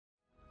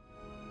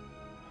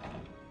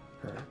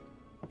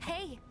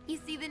Hey, you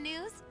see the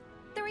news?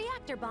 The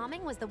reactor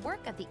bombing was the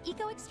work of the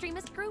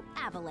eco-extremist group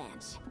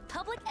Avalanche.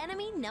 Public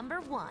enemy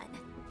 #1.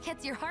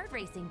 Gets your heart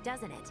racing,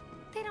 doesn't it?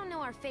 They don't know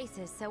our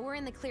faces, so we're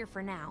in the clear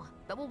for now.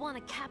 But we'll want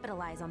to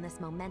capitalize on this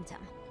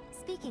momentum.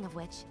 Speaking of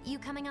which, you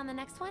coming on the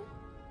next one?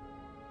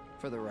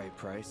 For the right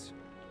price.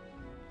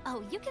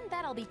 Oh, you can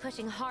bet I'll be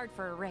pushing hard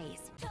for a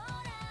raise.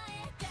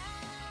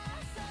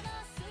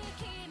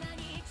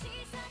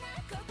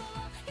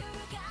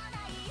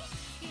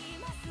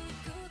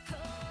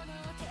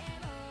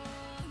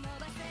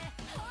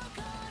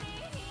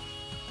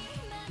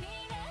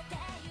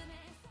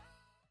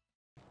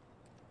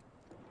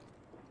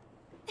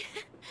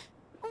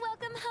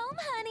 Welcome home,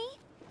 honey.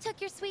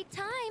 Took your sweet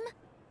time.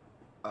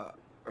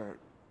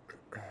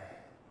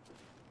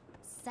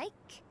 Psych.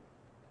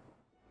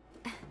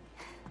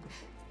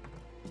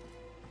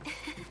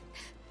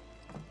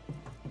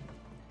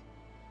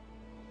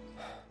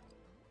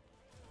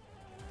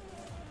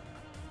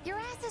 Your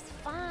ass is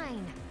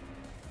fine.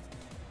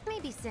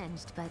 Maybe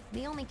singed, but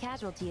the only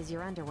casualty is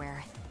your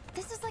underwear.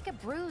 This is like a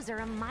bruise or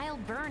a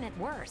mild burn at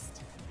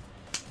worst.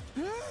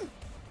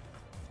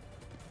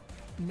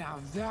 Now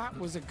that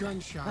was a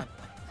gunshot.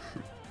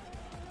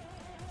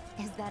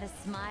 Is that a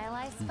smile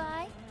I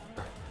spy?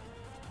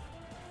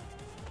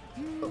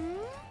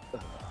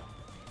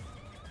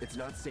 It's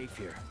not safe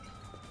here.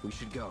 We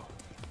should go.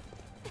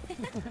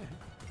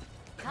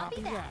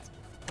 Copy that.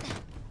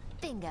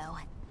 Bingo.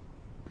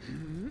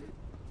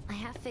 I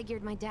half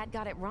figured my dad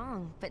got it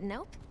wrong, but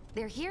nope.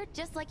 They're here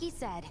just like he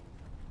said.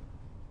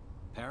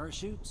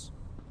 Parachutes?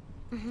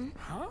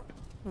 Huh?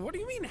 What do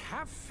you mean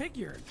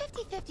half-figured?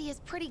 50-50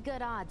 is pretty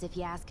good odds if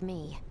you ask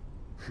me.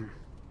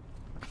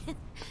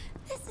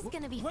 This is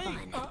gonna be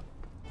fun.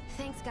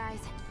 Thanks, guys.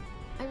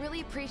 I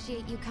really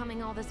appreciate you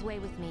coming all this way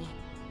with me.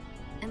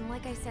 And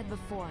like I said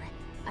before,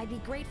 I'd be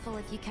grateful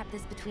if you kept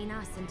this between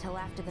us until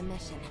after the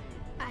mission.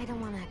 I don't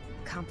want to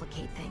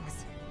complicate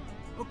things.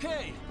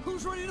 Okay,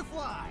 who's ready to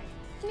fly?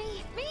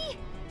 Me!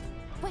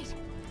 Wait,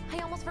 I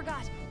almost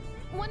forgot.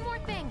 One more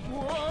thing.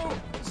 Whoa!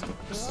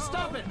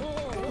 Stop it!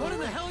 What in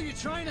the hell are you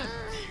trying to...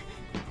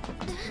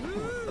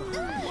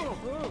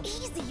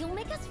 Easy, you'll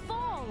make us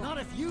fall. Not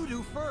if you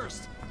do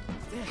first.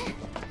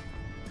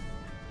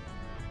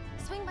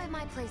 Swing by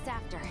my place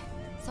after,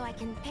 so I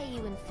can pay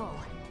you in full.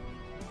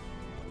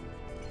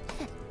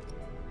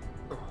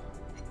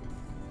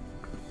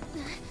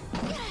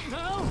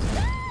 No!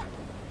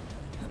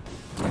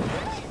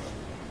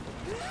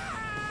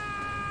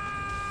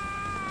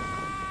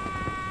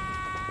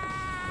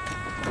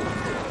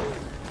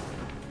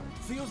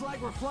 Feels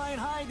like we're flying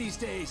high these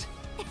days.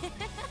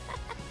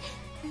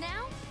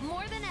 Now,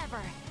 more than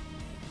ever.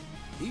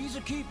 He's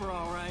a keeper,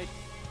 all right.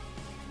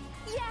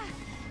 Yeah!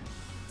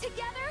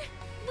 Together,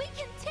 we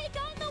can take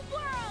on the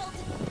world!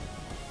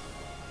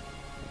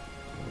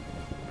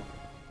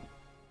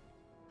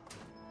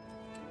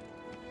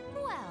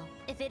 Well,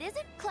 if it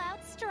isn't Cloud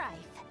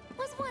Strife.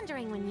 Was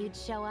wondering when you'd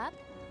show up.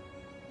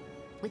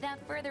 Without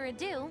further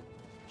ado,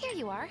 here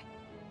you are.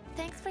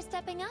 Thanks for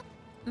stepping up,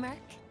 Merc.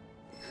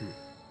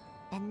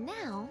 And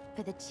now,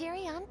 for the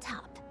cherry on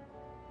top.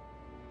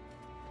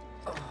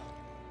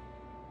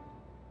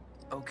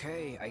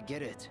 Okay, I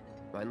get it.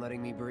 Mind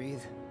letting me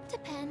breathe?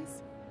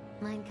 Depends.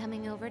 Mind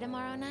coming over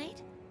tomorrow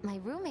night? My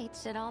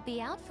roommates should all be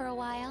out for a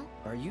while.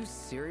 Are you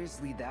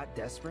seriously that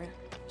desperate?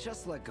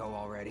 Just let go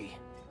already.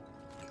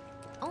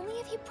 Only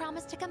if you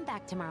promise to come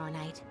back tomorrow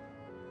night.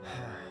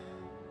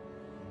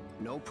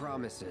 No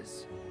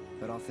promises,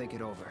 but I'll think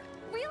it over.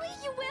 Really?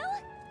 You will?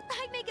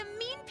 I'd make a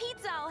mean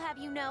pizza, I'll have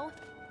you know.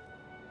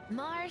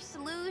 Marsh,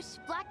 Loosh,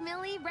 Black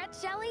Millie, Red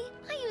Shelly.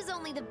 I use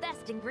only the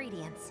best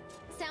ingredients.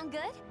 Sound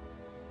good?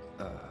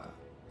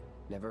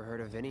 Never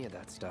heard of any of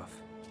that stuff.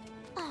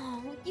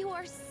 Oh, you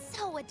are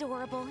so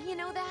adorable, you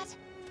know that?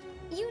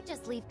 You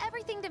just leave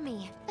everything to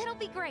me. It'll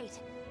be great.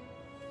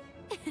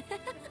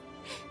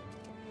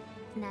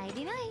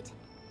 Nighty-night.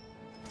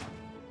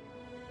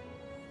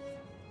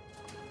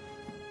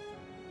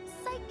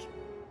 Psych!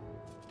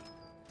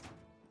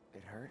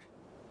 It hurt?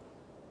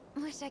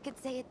 Wish I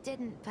could say it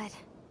didn't, but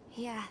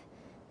yeah.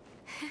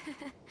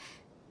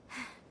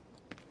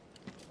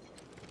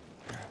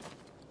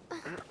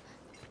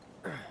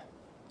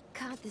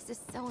 God, this is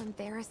so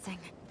embarrassing.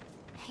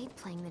 Hate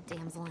playing the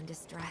damsel in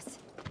distress.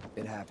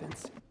 It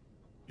happens.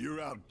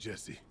 You're out,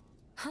 Jessie.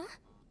 Huh?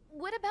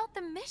 What about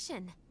the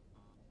mission?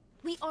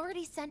 We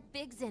already sent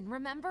Biggs in,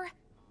 remember?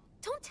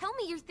 Don't tell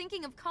me you're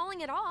thinking of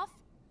calling it off.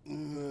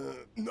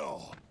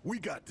 No, we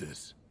got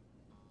this.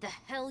 The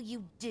hell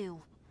you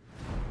do.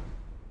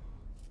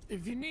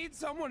 If you need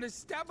someone to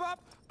step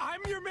up, I'm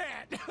your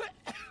man.